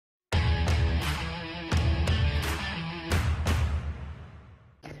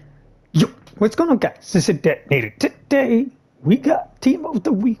What's going on, guys? This is Detonator. Today, we got Team of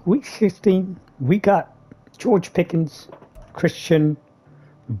the Week, Week 16. We got George Pickens, Christian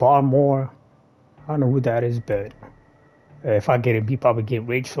Barmore. I don't know who that is, but if I get him, he probably get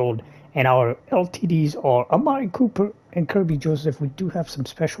rage sold. And our LTDs are Amari Cooper and Kirby Joseph. We do have some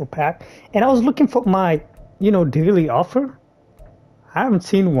special pack. And I was looking for my, daily offer. I haven't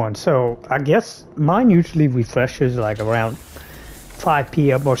seen one, so I guess mine usually refreshes like around 5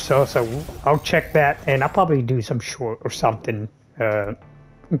 p.m. or so I'll check that, and I'll probably do some short or something a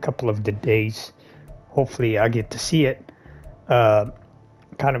couple of the days. Hopefully I get to see it.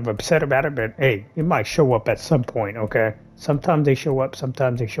 Kind of upset about it, but hey, it might show up at some point, okay? Sometimes they show up,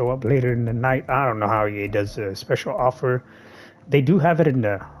 sometimes they show up later in the night. I don't know how EA does a special offer. They do have it in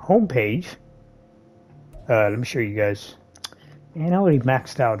the homepage. Let me show you guys. Man, I already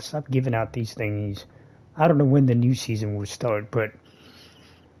maxed out. Stop giving out these thingies. I don't know when the new season will start, but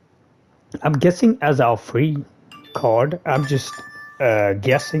I'm guessing as our free card. I'm just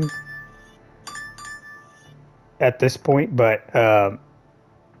guessing at this point, but I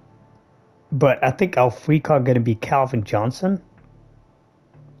think our free card gonna be Calvin Johnson.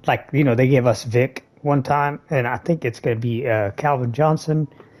 Like, they gave us Vic one time, and I think it's gonna be Calvin Johnson.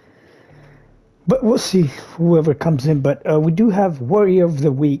 But we'll see whoever comes in. But we do have Warrior of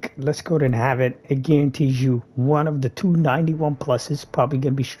the Week. Let's go ahead and have it. It guarantees you one of the two 91 pluses. Probably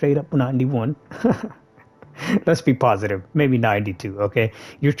going to be straight up 91. Let's be positive. Maybe 92, okay?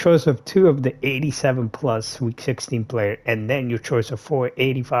 Your choice of two of the 87 plus Week 16 player. And then your choice of 4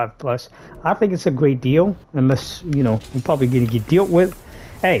 85 plus. I think it's a great deal. Unless, we're probably going to get dealt with.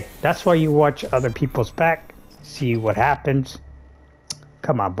 Hey, that's why you watch other people's pack. See what happens.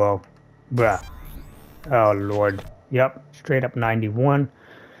 Come on, bro. Bruh. Oh, Lord. Yep. Straight up 91.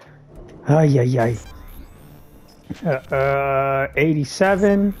 Ay, ay, ay.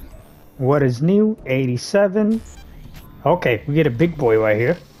 87. What is new? 87. Okay, we get a big boy right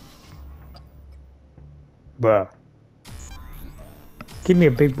here. Bruh. Give me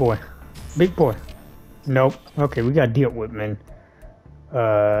a big boy. Big boy. Nope. Okay, we got to deal with, man.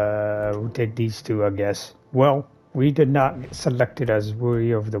 We'll take these two, I guess. Well, we did not get selected as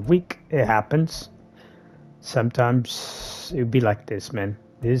Warrior of the Week. It happens. Sometimes it'd be like this, man.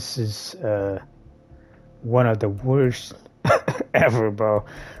 This is one of the worst ever, bro.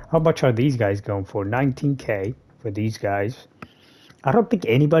 How much are these guys going for? 19K for these guys. I don't think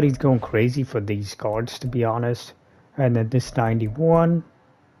anybody's going crazy for these cards, to be honest. And then this 91,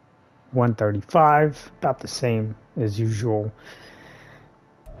 135, about the same as usual.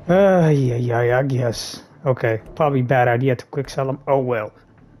 Yeah, I guess. Okay, probably bad idea to quick sell them. Oh well.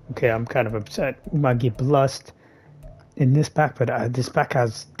 Okay, I'm kind of upset. We might get blessed in this pack, but this pack I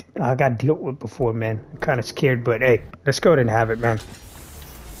got dealt with before, man. I'm kind of scared, but hey, let's go ahead and have it, man.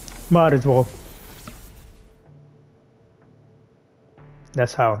 Might as well.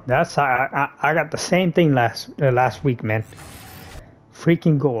 That's how I got the same thing last week, man.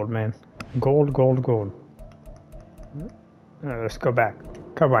 Freaking gold, man. Gold. Let's go back.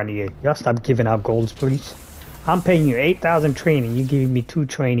 Come on, EA. Y'all stop giving out golds, please. I'm paying you 8,000 training. You giving me 2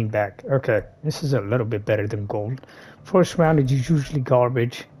 training back. Okay, this is a little bit better than gold. First round is usually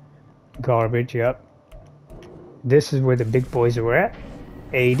garbage. Garbage, yep. This is where the big boys are at.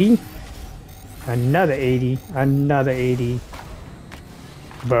 80. Another 80. Another 80.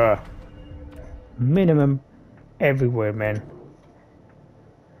 Bruh. Minimum everywhere, man.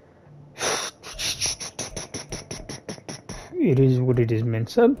 It is what it is, man.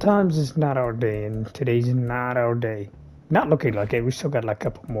 Sometimes it's not our day, and today's not our day. Not looking like it. We still got like a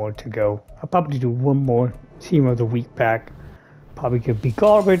couple more to go. I'll probably do one more Team of the Week pack. Probably could be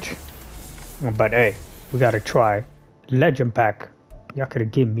garbage. But hey, we gotta try. Legend pack. Y'all could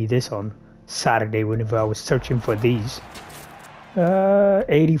have given me this on Saturday whenever I was searching for these.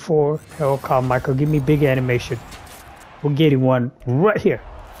 84. Hell, Carmichael, give me big animation. We're getting one right here.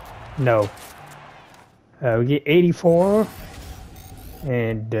 No. We get 84.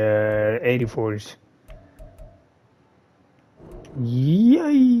 And 84s.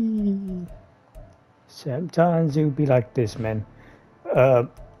 Yay! Sometimes it would be like this, man.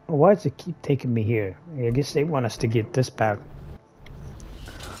 Why does it keep taking me here? I guess they want us to get this pack.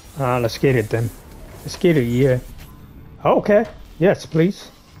 Let's get it then. Let's get it, yeah. Okay. Yes,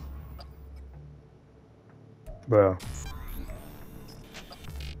 please. Bro.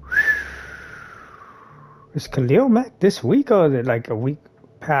 Is Khalil Mack this week or is it like a week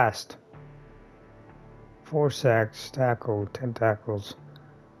past? 4 sacks, tackle, 10 tackles.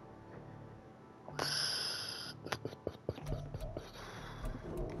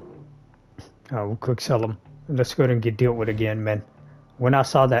 Oh, we'll quick sell them. Let's go ahead and get dealt with again, man. When I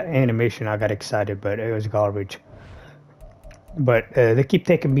saw that animation, I got excited, but it was garbage. But they keep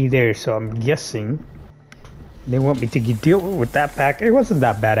taking me there, so I'm guessing they want me to deal with that pack. It wasn't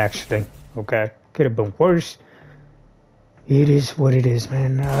that bad, actually. Okay, could have been worse. It is what it is,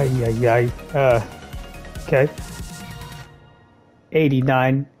 man. Ay, ay, ay. Okay.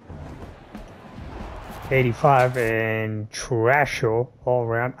 89, 85, and Trasho all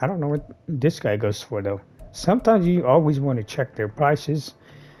around. I don't know what this guy goes for, though. Sometimes you always want to check their prices.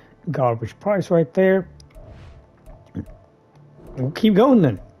 Garbage price right there. We'll keep going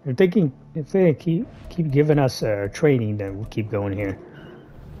then. If they keep giving us training, then we'll keep going here.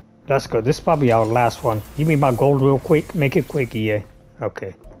 Let's go. This is probably our last one. Give me my gold real quick. Make it quick, EA.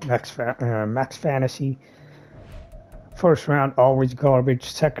 Okay. Max Fantasy. First round, always garbage.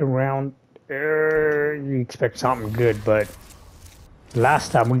 Second round, you expect something good, but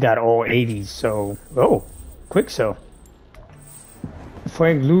last time we got all 80s, so... Oh, quick so.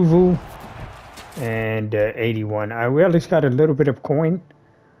 Frank Louvu and 81. We at least got a little bit of coin.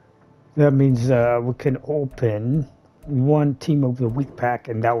 That means we can open one Team of the Week pack,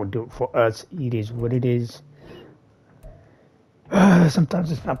 and that will do it for us. It is what it is.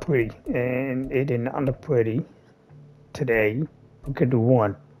 Sometimes it's not pretty, and it did not look pretty today. We could do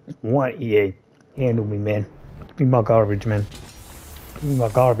one EA. Handle me, man. Give me my garbage, man. Give me my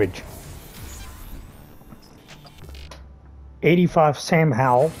garbage. 85 Sam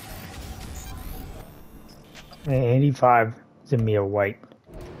Howell. And 85 Zamir White.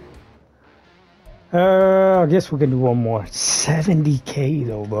 I guess we can do one more. 70k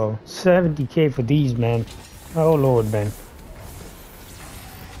though, bro. 70k for these, man. Oh lord, man.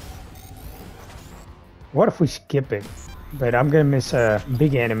 What if we skip it? But I'm gonna miss a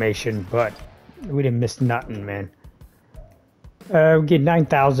big animation, but we didn't miss nothing, man. We get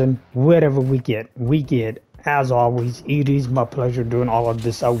 9,000. Whatever we get. As always, it is my pleasure doing all of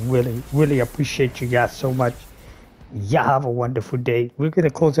this. I really appreciate you guys so much. Y'all have a wonderful day. We're gonna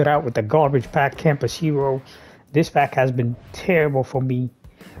close it out with the garbage pack, Campus Hero. This pack has been terrible for me.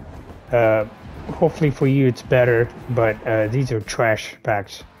 Hopefully for you it's better, but these are trash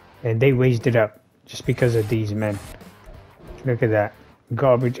packs, and they raised it up just because of these, man. Look at that,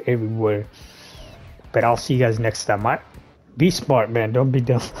 garbage everywhere. But I'll see you guys next time. Be smart, man. Don't be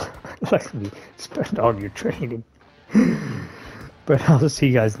dumb like me. Spend all your training. But I'll see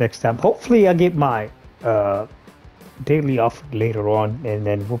you guys next time. Hopefully I get my daily offer later on, and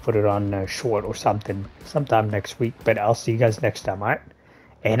then we'll put it on short or something sometime next week. But I'll see you guys next time, alright?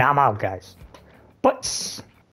 And I'm out, guys. Butts.